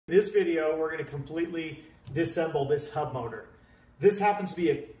In this video, we're going to completely disassemble this hub motor. This happens to be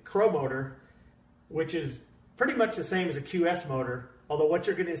a Cromotor, which is pretty much the same as a QS motor, although what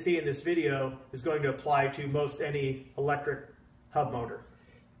you're going to see in this video is going to apply to most any electric hub motor.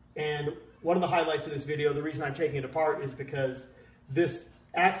 And one of the highlights of this video, the reason I'm taking it apart, is because this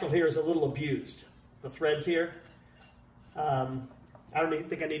axle here is a little abused. The threads here, I don't even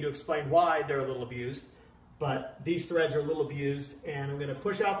think I need to explain why they're a little abused, but these threads are a little abused, and I'm going to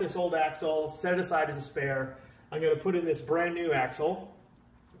push out this old axle, set it aside as a spare. I'm going to put in this brand new axle,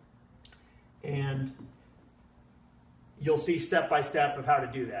 and you'll see step by step of how to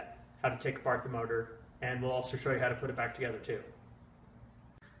do that, how to take apart the motor, and we'll also show you how to put it back together too.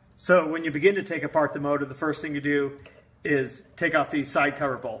 So when you begin to take apart the motor, the first thing you do is take off these side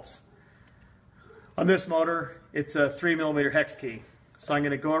cover bolts. On this motor, it's a 3mm hex key. So I'm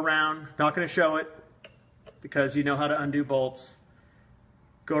going to go around, not going to show it because you know how to undo bolts.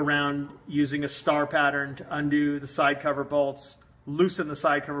 Go around using a star pattern to undo the side cover bolts, loosen the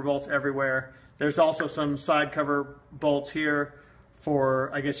side cover bolts everywhere. There's also some side cover bolts here for,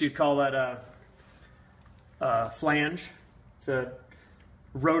 I guess you'd call that a flange. It's a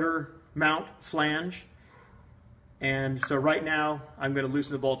rotor mount flange. And so right now I'm going to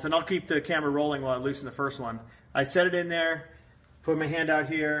loosen the bolts, and I'll keep the camera rolling while I loosen the first one. I set it in there, put my hand out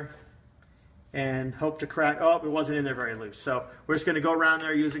here, and hope to crack. Oh, it wasn't in there very loose. So we're just going to go around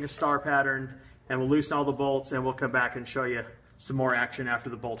there using a star pattern, and we'll loosen all the bolts, and we'll come back and show you some more action after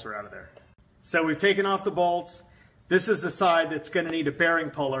the bolts are out of there. So we've taken off the bolts. This is the side that's going to need a bearing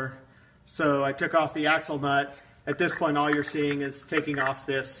puller. So I took off the axle nut. At this point, all you're seeing is taking off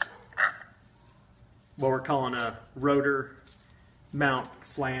this, what we're calling a rotor mount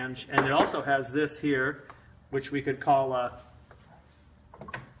flange. And it also has this here, which we could call a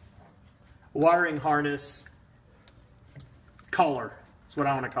wiring harness collar. That's what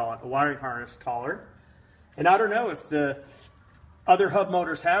I want to call it, a wiring harness collar. And I don't know if the other hub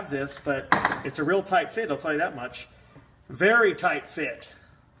motors have this, but it's a real tight fit, I'll tell you that much. Very tight fit.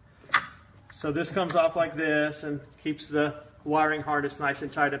 So this comes off like this and keeps the wiring harness nice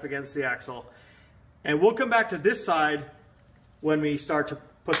and tight up against the axle. And we'll come back to this side when we start to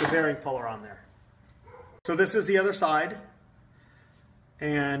put the bearing puller on there. So this is the other side.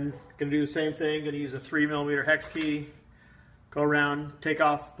 And going to do the same thing. Going to use a 3mm hex key. Go around, take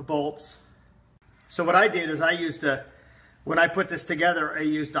off the bolts. So what I did is when I put this together, I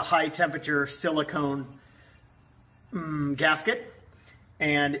used a high temperature silicone gasket.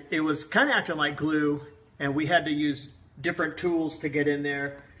 And it was kind of acting like glue, and we had to use different tools to get in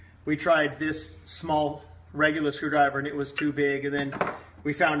there. We tried this small regular screwdriver and it was too big, and then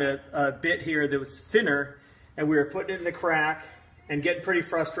we found a bit here that was thinner, and we were putting it in the crack and getting pretty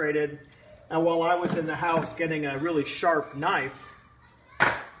frustrated. And while I was in the house getting a really sharp knife,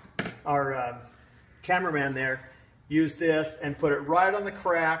 our cameraman there used this and put it right on the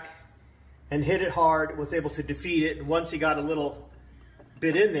crack and hit it hard, was able to defeat it, and once he got a little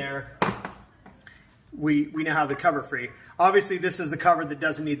bit in there, we now have the cover free. Obviously this is the cover that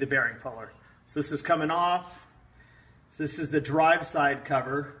doesn't need the bearing puller. So this is coming off. So this is the drive side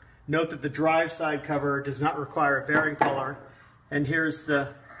cover. Note that the drive side cover does not require a bearing puller. And here's the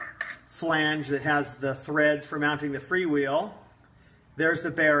flange that has the threads for mounting the freewheel. There's the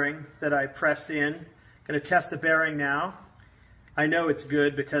bearing that I pressed in. Going to test the bearing now. I know it's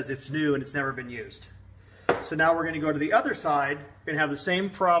good because it's new and it's never been used. So now we're going to go to the other side. We're going to have the same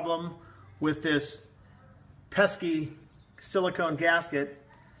problem with this pesky silicone gasket,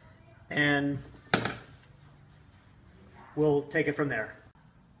 and we'll take it from there.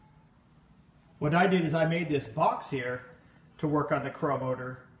 What I did is I made this box here to work on the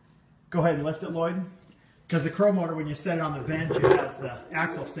Cromotor. Go ahead and lift it, Lloyd. Because the Cromotor, when you set it on the bench, it has the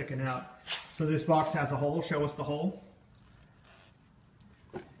axle sticking out. So this box has a hole. Show us the hole.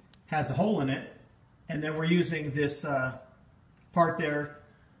 Has a hole in it. And then we're using this part there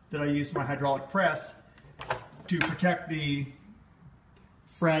that I use my hydraulic press to protect the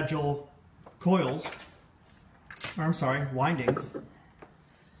fragile coils, or I'm sorry, windings.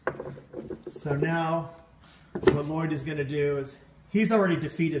 So now what Lloyd is going to do is, he's already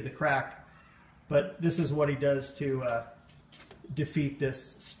defeated the crack, but this is what he does to defeat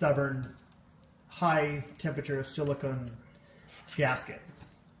this stubborn high temperature silicone gasket.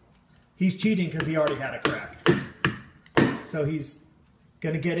 He's cheating because he already had a crack. So he's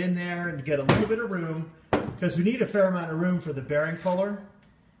going to get in there and get a little bit of room, because we need a fair amount of room for the bearing puller.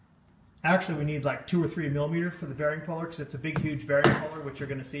 Actually, we need like 2 or 3 millimeters for the bearing puller, because it's a big, huge bearing puller, which you're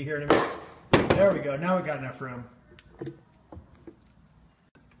going to see here in a minute. There we go. Now we've got enough room.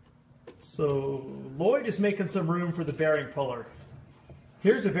 So Lloyd is making some room for the bearing puller.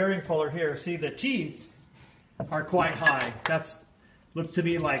 here's a bearing puller here. See, the teeth are quite high. That's looks to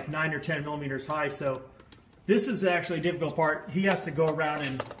me like 9 or 10 millimeters high. So this is actually a difficult part. He has to go around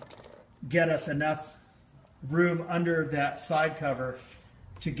and get us enough room under that side cover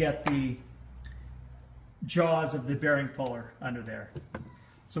to get the jaws of the bearing puller under there.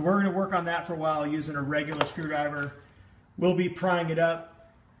 So we're going to work on that for a while using a regular screwdriver. We'll be prying it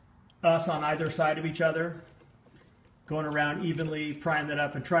up, us on either side of each other, going around evenly, prying that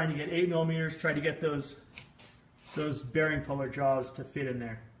up and trying to get 8 millimeters, try to get those bearing puller jaws to fit in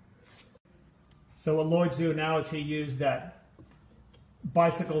there. So what Lloyd's doing now is he used that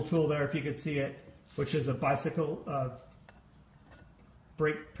bicycle tool there, if you could see it, which is a bicycle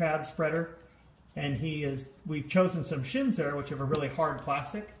brake pad spreader. And we've chosen some shims there, which have a really hard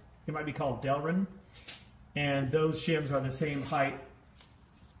plastic. It might be called Delrin. And those shims are the same height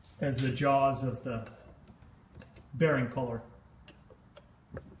as the jaws of the bearing puller.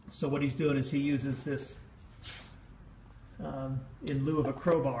 So what he's doing is he uses this in lieu of a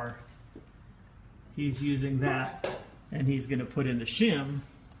crowbar. He's using that, and he's going to put in the shim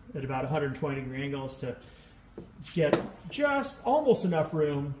at about 120-degree angles to get just almost enough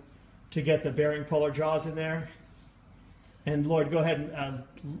room to get the bearing puller jaws in there. And Lloyd, go ahead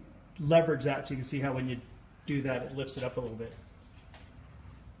and leverage that so you can see how when you do that it lifts it up a little bit.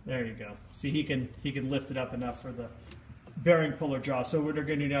 There you go. See, he can lift it up enough for the bearing puller jaw. So what we're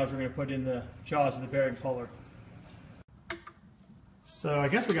going to do now is we're going to put in the jaws of the bearing puller. So I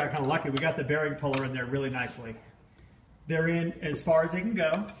guess we got kind of lucky. We got the bearing puller in there really nicely. They're in as far as they can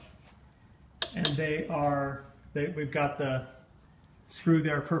go, and we've got the screw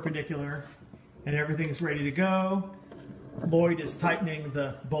there perpendicular, and everything's ready to go. Lloyd is tightening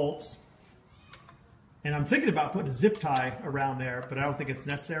the bolts, and I'm thinking about putting a zip tie around there, but I don't think it's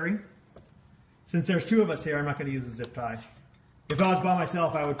necessary. Since there's 2 of us here, I'm not going to use a zip tie. If I was by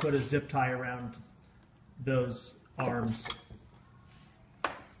myself, I would put a zip tie around those arms.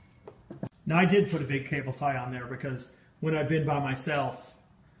 Now, I did put a big cable tie on there because when I've been by myself,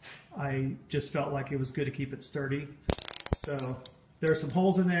 I just felt like it was good to keep it sturdy. So there's some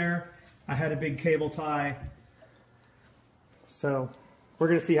holes in there. I had a big cable tie. So we're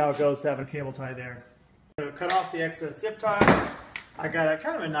going to see how it goes to have a cable tie there. So cut off the excess zip tie. I got a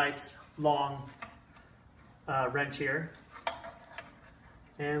kind of a nice long wrench here.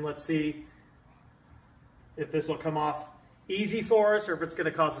 And let's see if this will come off easy for us or if it's going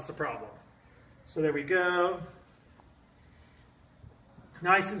to cause us a problem. So there we go.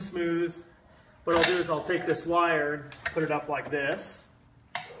 Nice and smooth. What I'll do is I'll take this wire and put it up like this.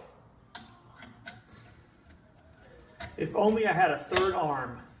 If only I had a 3rd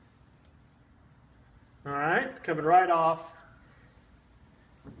arm. All right, coming right off.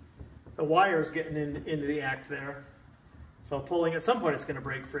 The wire's getting into the act there. So pulling, at some point it's going to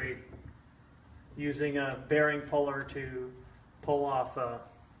break free. Using a bearing puller to pull off a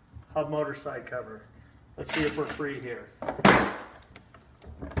hub motor side cover. Let's see if we're free here.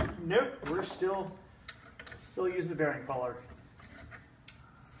 Nope, we're still using the bearing puller.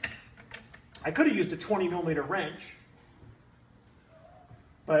 I could have used a 20mm wrench,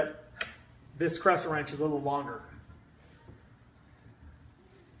 but this crescent wrench is a little longer.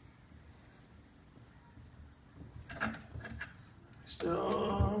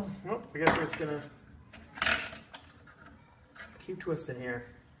 Still, oh, I guess we're just gonna keep twisting here.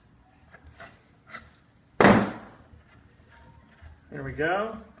 There we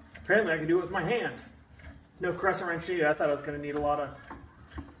go. Apparently I can do it with my hand. No crescent wrench needed. I thought I was going to need a lot of...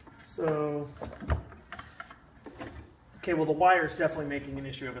 So... Okay, well the wire is definitely making an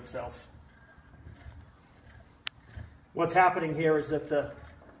issue of itself. What's happening here is that the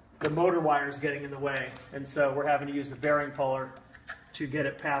motor wire is getting in the way, and so we're having to use the bearing puller to get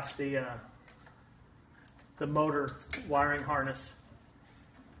it past the motor wiring harness,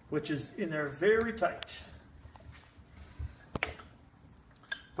 which is in there very tight.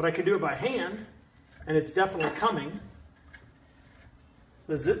 But I can do it by hand, and it's definitely coming.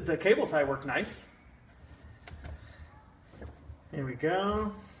 The cable tie worked nice. There we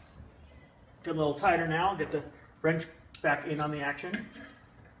go. Get a little tighter now. Get the wrench back in on the action.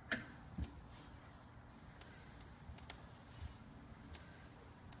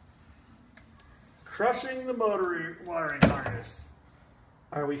 Crushing the motor wiring harness.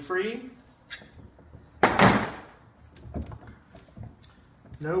 Are we free?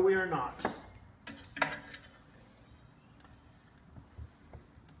 No, we are not.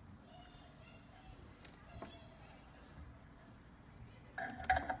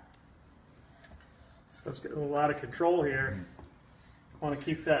 Stuff's getting a lot of control here. I want to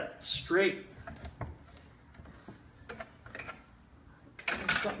keep that straight. Okay.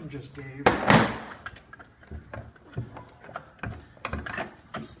 instruction just gave.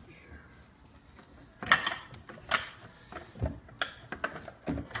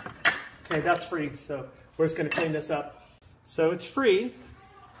 Okay, that's free, so we're just going to clean this up. So it's free.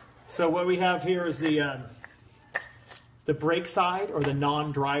 So what we have here is the brake side, or the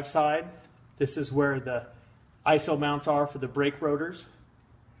non-drive side. This is where the ISO mounts are for the brake rotors.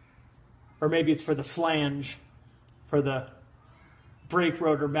 Or maybe it's for the flange, for the brake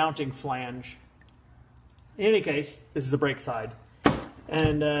rotor mounting flange. In any case, this is the brake side.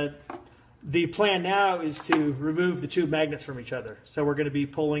 And the plan now is to remove the two magnets from each other. So we're going to be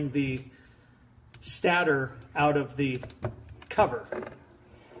pulling the stator out of the cover.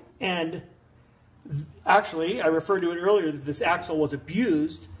 And actually, I referred to it earlier that this axle was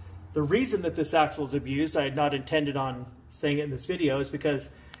abused. The reason that this axle is abused, I had not intended on saying it in this video, is because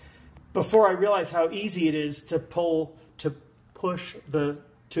before I realized how easy it is to push the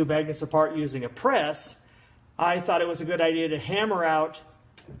two magnets apart using a press, I thought it was a good idea to hammer out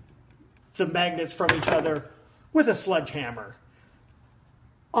the magnets from each other with a sledgehammer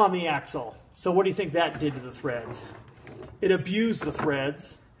on the axle. So what do you think that did to the threads? It abused the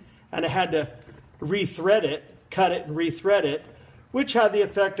threads, and I had to rethread it, cut it and rethread it, which had the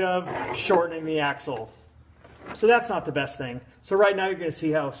effect of shortening the axle. So that's not the best thing. So right now you're going to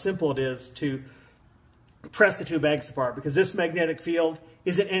see how simple it is to press the two magnets apart, because this magnetic field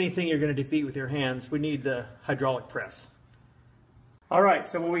isn't anything you're going to defeat with your hands. We need the hydraulic press. All right,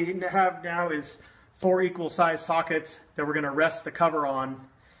 so what we have now is 4 equal size sockets that we're going to rest the cover on.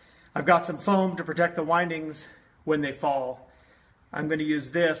 I've got some foam to protect the windings when they fall. I'm going to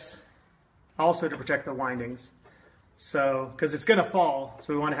use this also to protect the windings. So, because it's going to fall,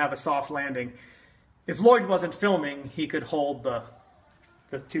 so we want to have a soft landing. If Lloyd wasn't filming, he could hold the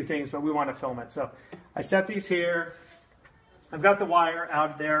two things, but we want to film it. So I set these here. I've got the wire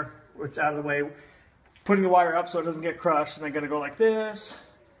out there, it's out of the way. Putting the wire up so it doesn't get crushed, and I'm going to go like this.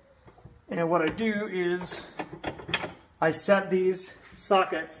 And what I do is I set these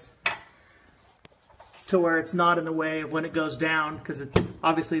sockets to where it's not in the way of when it goes down, because it's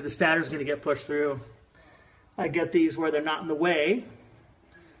obviously the stator is going to get pushed through. I get these where they're not in the way.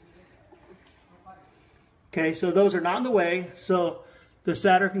 Okay, so those are not in the way, so the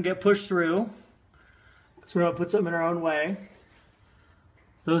stator can get pushed through. So we're going to put something in our own way.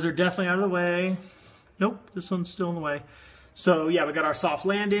 Those are definitely out of the way. Nope, this one's still in the way. So yeah, we got our soft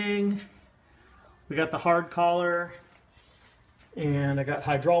landing. We got the hard collar. And I got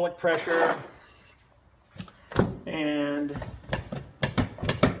hydraulic pressure. And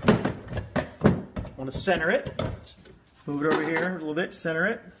I want to center it. Just move it over here a little bit, center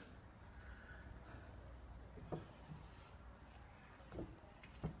it.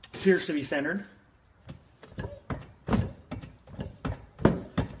 Appears to be centered.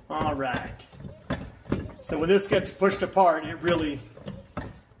 All right. So when this gets pushed apart, it really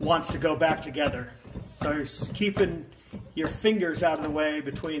wants to go back together. So you're keeping your fingers out of the way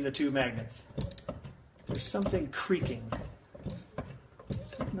between the two magnets. There's something creaking.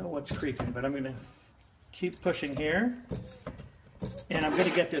 Don't know what's creaking, but I'm going to keep pushing here. And I'm going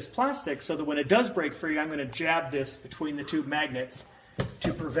to get this plastic so that when it does break free, I'm going to jab this between the two magnets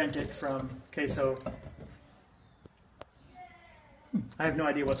to prevent it from, okay, so I have no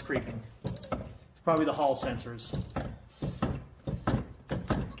idea what's creaking. It's probably the Hall sensors.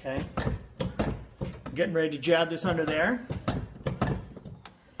 Okay, I'm getting ready to jab this under there.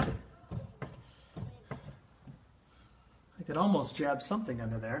 I could almost jab something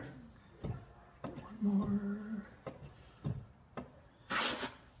under there. One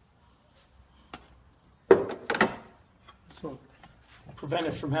more. So prevent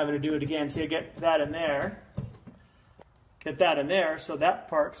us from having to do it again. See, I get that in there. Get that in there, so that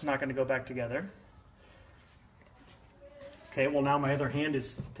part's not going to go back together. Okay, well now my other hand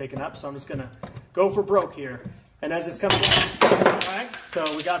is taken up, so I'm just going to go for broke here. And as it's coming down, all right,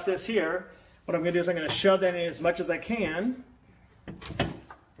 so we got this here. What I'm going to do is I'm going to shove that in as much as I can.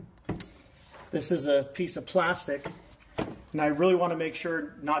 This is a piece of plastic, and I really want to make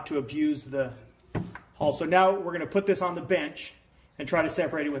sure not to abuse the hull. So now we're going to put this on the bench and try to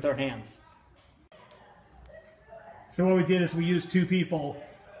separate it with our hands. So what we did is we used 2 people,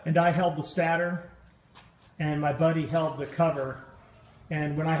 and I held the stator and my buddy held the cover.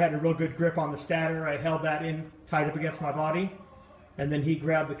 And when I had a real good grip on the stator, I held that in tight up against my body, and then he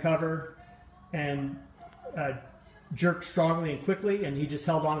grabbed the cover and jerked strongly and quickly, and he just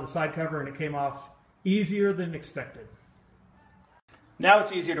held onto the side cover, and it came off easier than expected. Now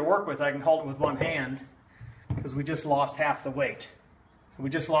it's easier to work with. I can hold it with one hand because we just lost half the weight. So we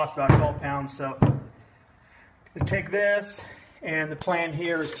just lost about 12 pounds. So I'm going to take this and the plan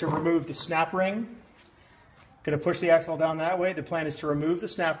here is to remove the snap ring. Going to push the axle down that way. The plan is to remove the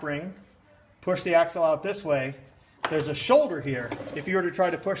snap ring, push the axle out this way. There's a shoulder here. If you were to try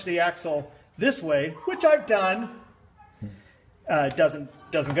to push the axle this way, which I've done, it doesn't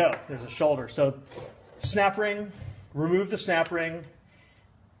go. There's a shoulder. So snap ring, remove the snap ring,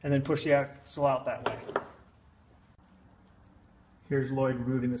 and then push the axle out that way. Here's Lloyd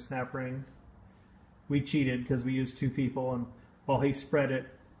removing the snap ring. We cheated because we used 2 people, and while he spread it,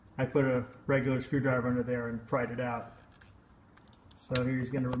 I put a regular screwdriver under there and pried it out. So here he's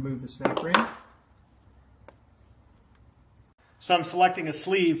going to remove the snap ring. So I'm selecting a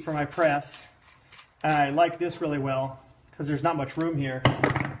sleeve for my press. I like this really well because there's not much room here.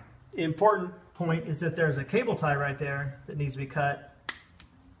 The important point is that there's a cable tie right there that needs to be cut.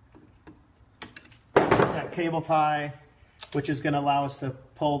 That cable tie, which is going to allow us to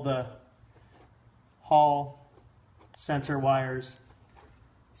pull the Hall sensor wires.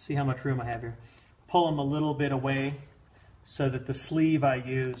 See how much room I have here. Pull them a little bit away so that the sleeve I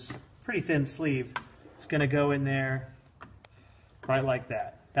use, pretty thin sleeve, is going to go in there right like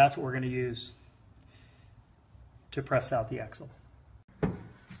that. That's what we're going to use to press out the axle.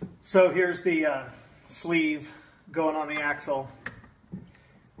 So here's the sleeve going on the axle.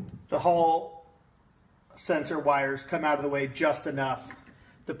 The Hall sensor wires come out of the way just enough.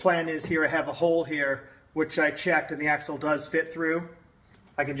 The plan is here I have a hole here which I checked and the axle does fit through.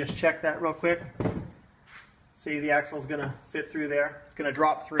 I can just check that real quick. See, the axle is going to fit through there. It's going to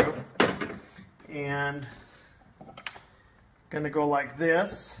drop through. And going to go like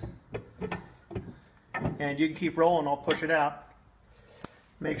this. And you can keep rolling. I'll push it out.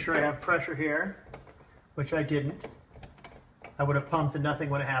 Make sure I have pressure here, which I didn't. I would have pumped and nothing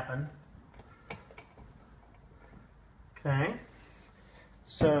would have happened. Okay.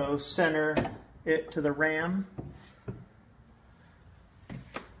 So center it to the ram.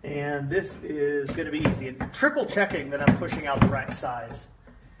 And this is going to be easy. And triple checking that I'm pushing out the right size.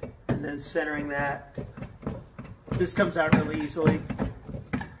 And then centering that. This comes out really easily.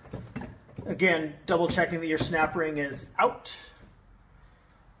 Again, double checking that your snap ring is out.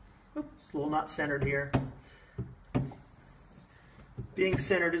 Oops, it's a little not centered here. Being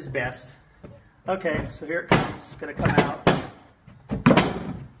centered is best. Okay, so here it comes. It's going to come out.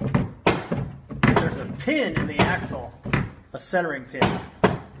 There's a pin in the axle, a centering pin.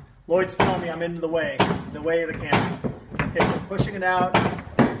 Lloyd's telling me I'm in the way of the camera. Okay, so pushing it out,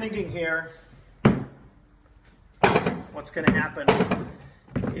 thinking here, what's going to happen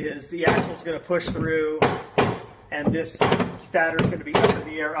is the axle's going to push through and this stator is going to be up in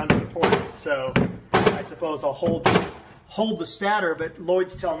the air unsupported. So I suppose I'll hold the stator, but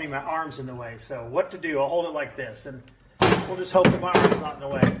Lloyd's telling me my arm's in the way. So what to do? I'll hold it like this and we'll just hope that my arm's not in the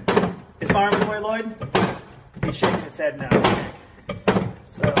way. Is my arm in the way, Lloyd? He's shaking his head no. Okay.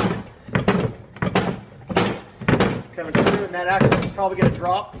 So coming through, and that axle is probably going to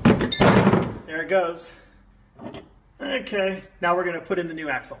drop. There it goes. Okay, now we're going to put in the new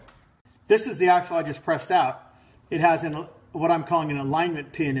axle. This is the axle I just pressed out. It has what I'm calling an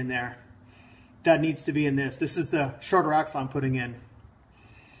alignment pin in there. That needs to be in this. This is the shorter axle I'm putting in.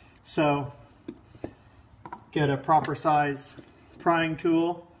 So get a proper size prying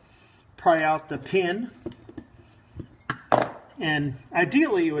tool, pry out the pin, and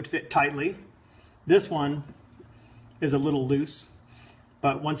ideally it would fit tightly. This one is a little loose,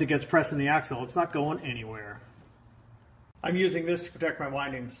 but once it gets pressed in the axle, it's not going anywhere. I'm using this to protect my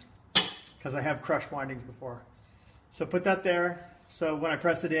windings because I have crushed windings before. So put that there, so when I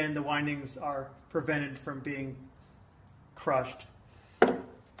press it in, the windings are prevented from being crushed.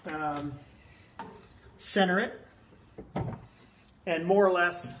 Center it, and more or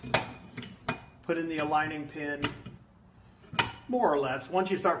less put in the aligning pin, more or less.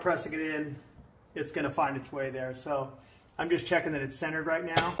 Once you start pressing it in, it's going to find its way there. So I'm just checking that it's centered right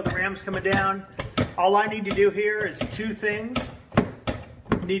now. The ram's coming down. All I need to do here is 2 things.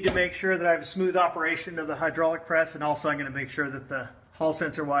 Need to make sure that I have a smooth operation of the hydraulic press, and also I'm going to make sure that the Hall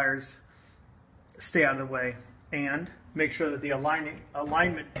sensor wires stay out of the way, and make sure that the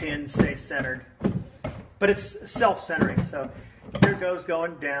alignment pin stays centered. But it's self-centering, so here it goes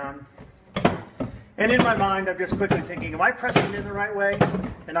going down. And in my mind, I'm just quickly thinking, am I pressing it in the right way?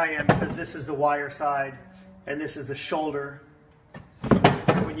 And I am, because this is the wire side, and this is the shoulder,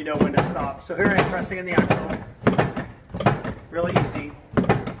 when you know when to stop. So here I am pressing in the axle. Really easy.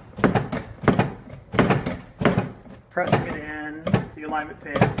 Pressing it in, the alignment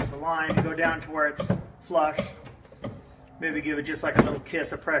pin, the line, go down to where it's flush. Maybe give it just like a little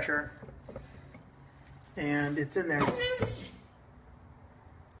kiss of pressure. And it's in there.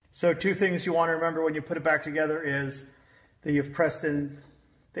 So 2 things you want to remember when you put it back together is that you've pressed in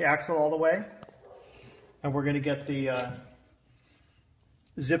the axle all the way. And we're going to get the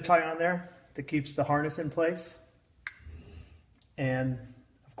zip tie on there that keeps the harness in place. And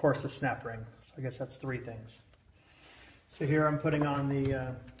of course the snap ring. So I guess that's 3 things. So here I'm putting on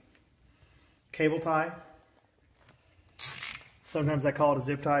the cable tie. Sometimes I call it a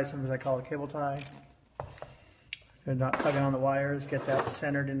zip tie, sometimes I call it a cable tie. And not tugging on the wires, get that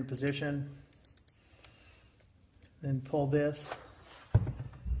centered into position. Then pull this.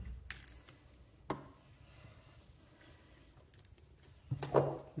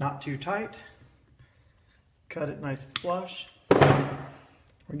 Not too tight. Cut it nice and flush.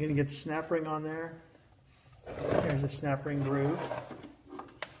 We're going to get the snap ring on there. There's a snap ring groove.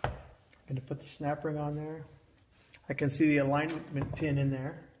 I'm going to put the snap ring on there. I can see the alignment pin in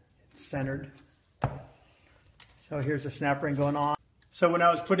there. It's centered. So here's the snap ring going on. So when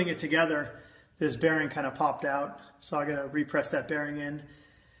I was putting it together, this bearing kind of popped out. So I got to repress that bearing in.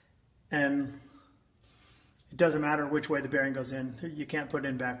 And it doesn't matter which way the bearing goes in. You can't put it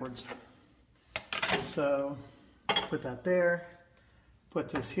in backwards. So put that there. Put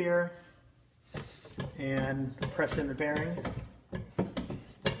this here. And press in the bearing.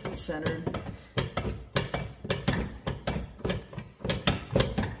 It's centered.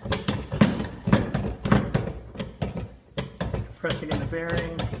 Pressing in the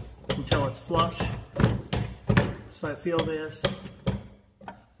bearing until it's flush. So I feel this.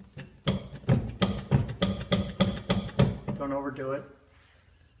 Don't overdo it.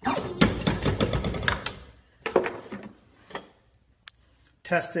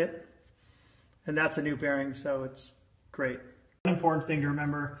 Test it. And that's a new bearing, so it's great. One important thing to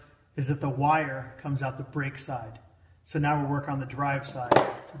remember is that the wire comes out the brake side. So now we'll work on the drive side.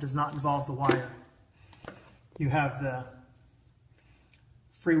 So it does not involve the wire. You have the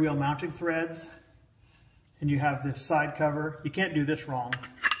freewheel mounting threads, and you have this side cover. You can't do this wrong.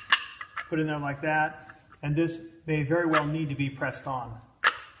 Put it in there like that, and this may very well need to be pressed on.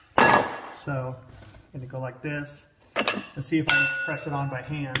 So I'm going to go like this and see if I can press it on by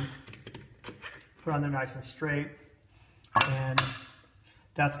hand. Put it on there nice and straight, and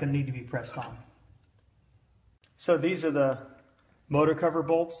that's going to need to be pressed on. So these are the motor cover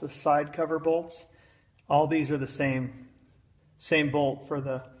bolts, the side cover bolts. All these are the same bolt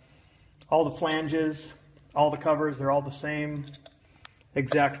for all the flanges, all the covers. They're all the same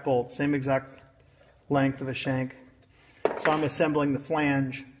exact bolt, same exact length of a shank. So I'm assembling the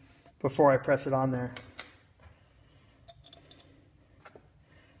flange before I press it on there.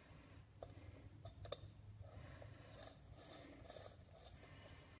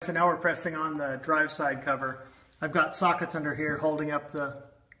 So now we're pressing on the drive side cover. I've got sockets under here holding up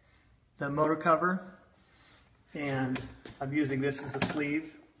the motor cover, and I'm using this as a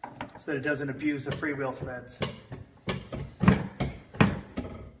sleeve so that it doesn't abuse the freewheel threads.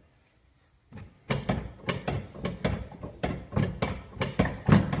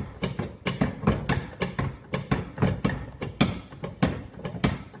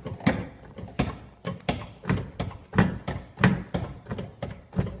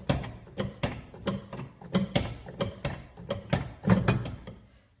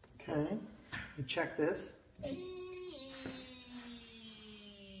 Okay, you check this.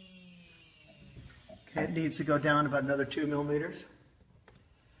 Okay, it needs to go down about another 2 millimeters.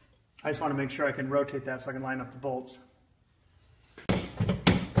 I just want to make sure I can rotate that so I can line up the bolts.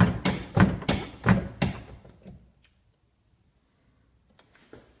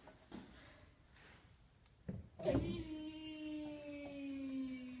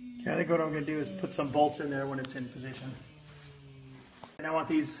 Okay, I think what I'm going to do is put some bolts in there when it's in position. And I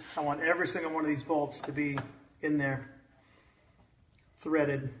want every single one of these bolts to be in there,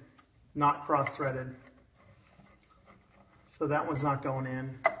 threaded, not cross-threaded. So that one's not going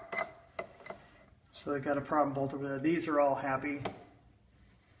in. So I got a problem bolt over there. These are all happy.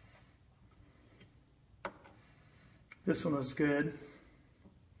 This one was good.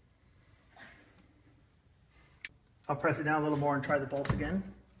 I'll press it down a little more and try the bolts again.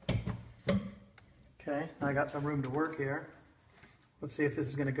 Okay, I got some room to work here. Let's see if this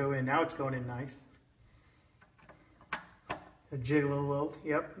is going to go in. Now it's going in nice. Jiggle a little.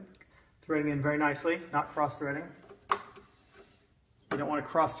 Yep. Threading in very nicely, not cross-threading. You don't want a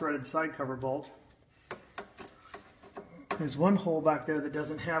cross-threaded side cover bolt. There's one hole back there that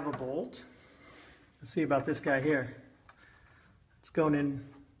doesn't have a bolt. Let's see about this guy here. It's going in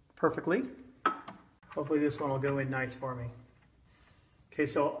perfectly. Hopefully this one will go in nice for me. Okay,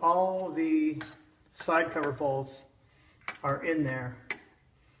 so all the side cover bolts are in there.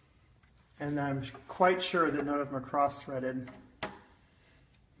 And I'm quite sure that none of them are cross-threaded.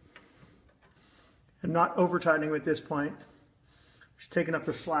 I'm not over-tightening at this point. Just taking up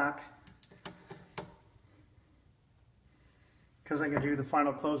the slack because I'm going to do the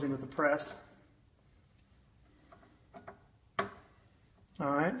final closing with the press.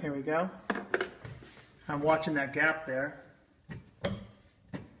 All right, here we go. I'm watching that gap there.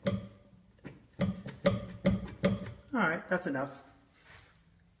 All right, that's enough.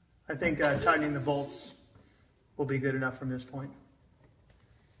 I think tightening the bolts will be good enough from this point.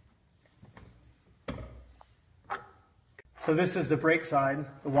 So this is the brake side,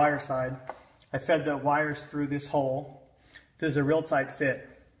 the wire side. I fed the wires through this hole. This is a real tight fit.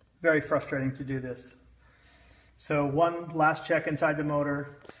 Very frustrating to do this. So one last check inside the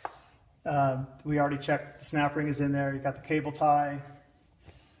motor. We already checked the snap ring is in there. You got the cable tie.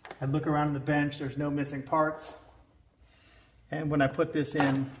 I look around the bench, there's no missing parts. And when I put this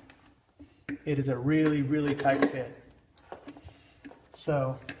in, it is a really, really tight fit.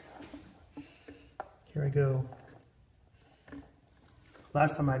 So here I go.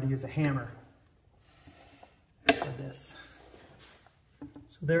 Last time I had to use a hammer for this.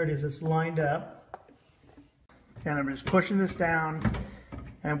 So there it is, it's lined up. And I'm just pushing this down.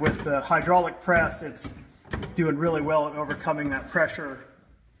 And with the hydraulic press, it's doing really well at overcoming that pressure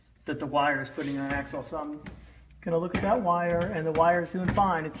that the wire is putting on the axle. So I'm going to look at that wire, and the wire is doing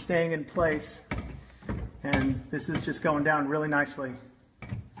fine. It's staying in place. And this is just going down really nicely.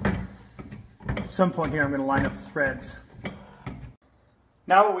 At some point here, I'm going to line up the threads.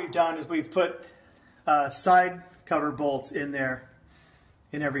 Now what we've done is we've put side cover bolts in there,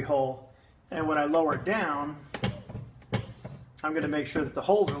 in every hole. And when I lower it down, I'm going to make sure that the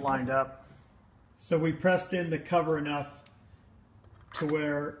holes are lined up. So we pressed in the cover enough to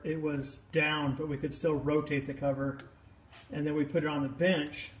where it was down, but we could still rotate the cover. And then we put it on the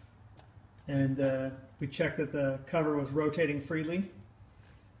bench, and we checked that the cover was rotating freely.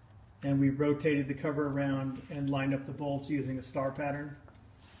 And we rotated the cover around and lined up the bolts using a star pattern,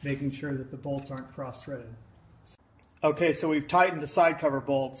 making sure that the bolts aren't cross-threaded. Okay, so we've tightened the side cover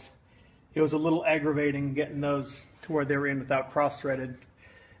bolts. It was a little aggravating getting those to where they were in without cross-threaded.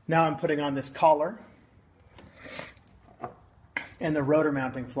 Now I'm putting on this collar and the rotor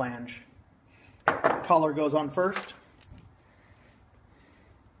mounting flange. Collar goes on first.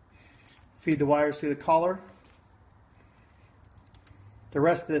 Feed the wires through the collar. The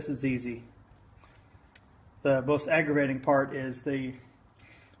rest of this is easy. The most aggravating part is the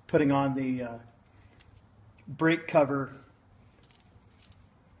putting on the brake cover,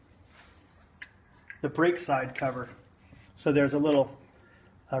 the brake side cover. So there's a little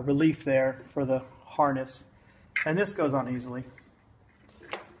relief there for the harness. And this goes on easily.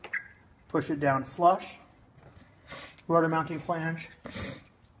 Push it down flush. Rotor mounting flange.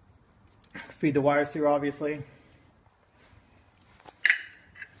 Feed the wires through, obviously.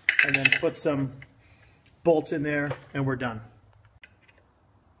 And then put some bolts in there, and we're done.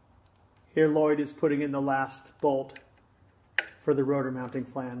 Here Lloyd is putting in the last bolt for the rotor mounting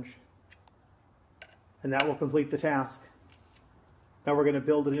flange. And that will complete the task. Now we're going to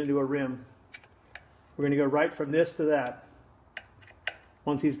build it into a rim. We're going to go right from this to that.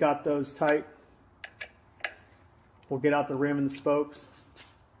 Once he's got those tight, we'll get out the rim and the spokes,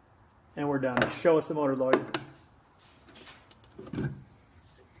 and we're done. Show us the motor, Lloyd.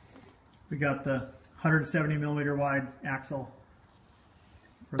 We got the 170 millimeter wide axle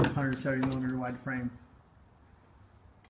for the 170 millimeter wide frame.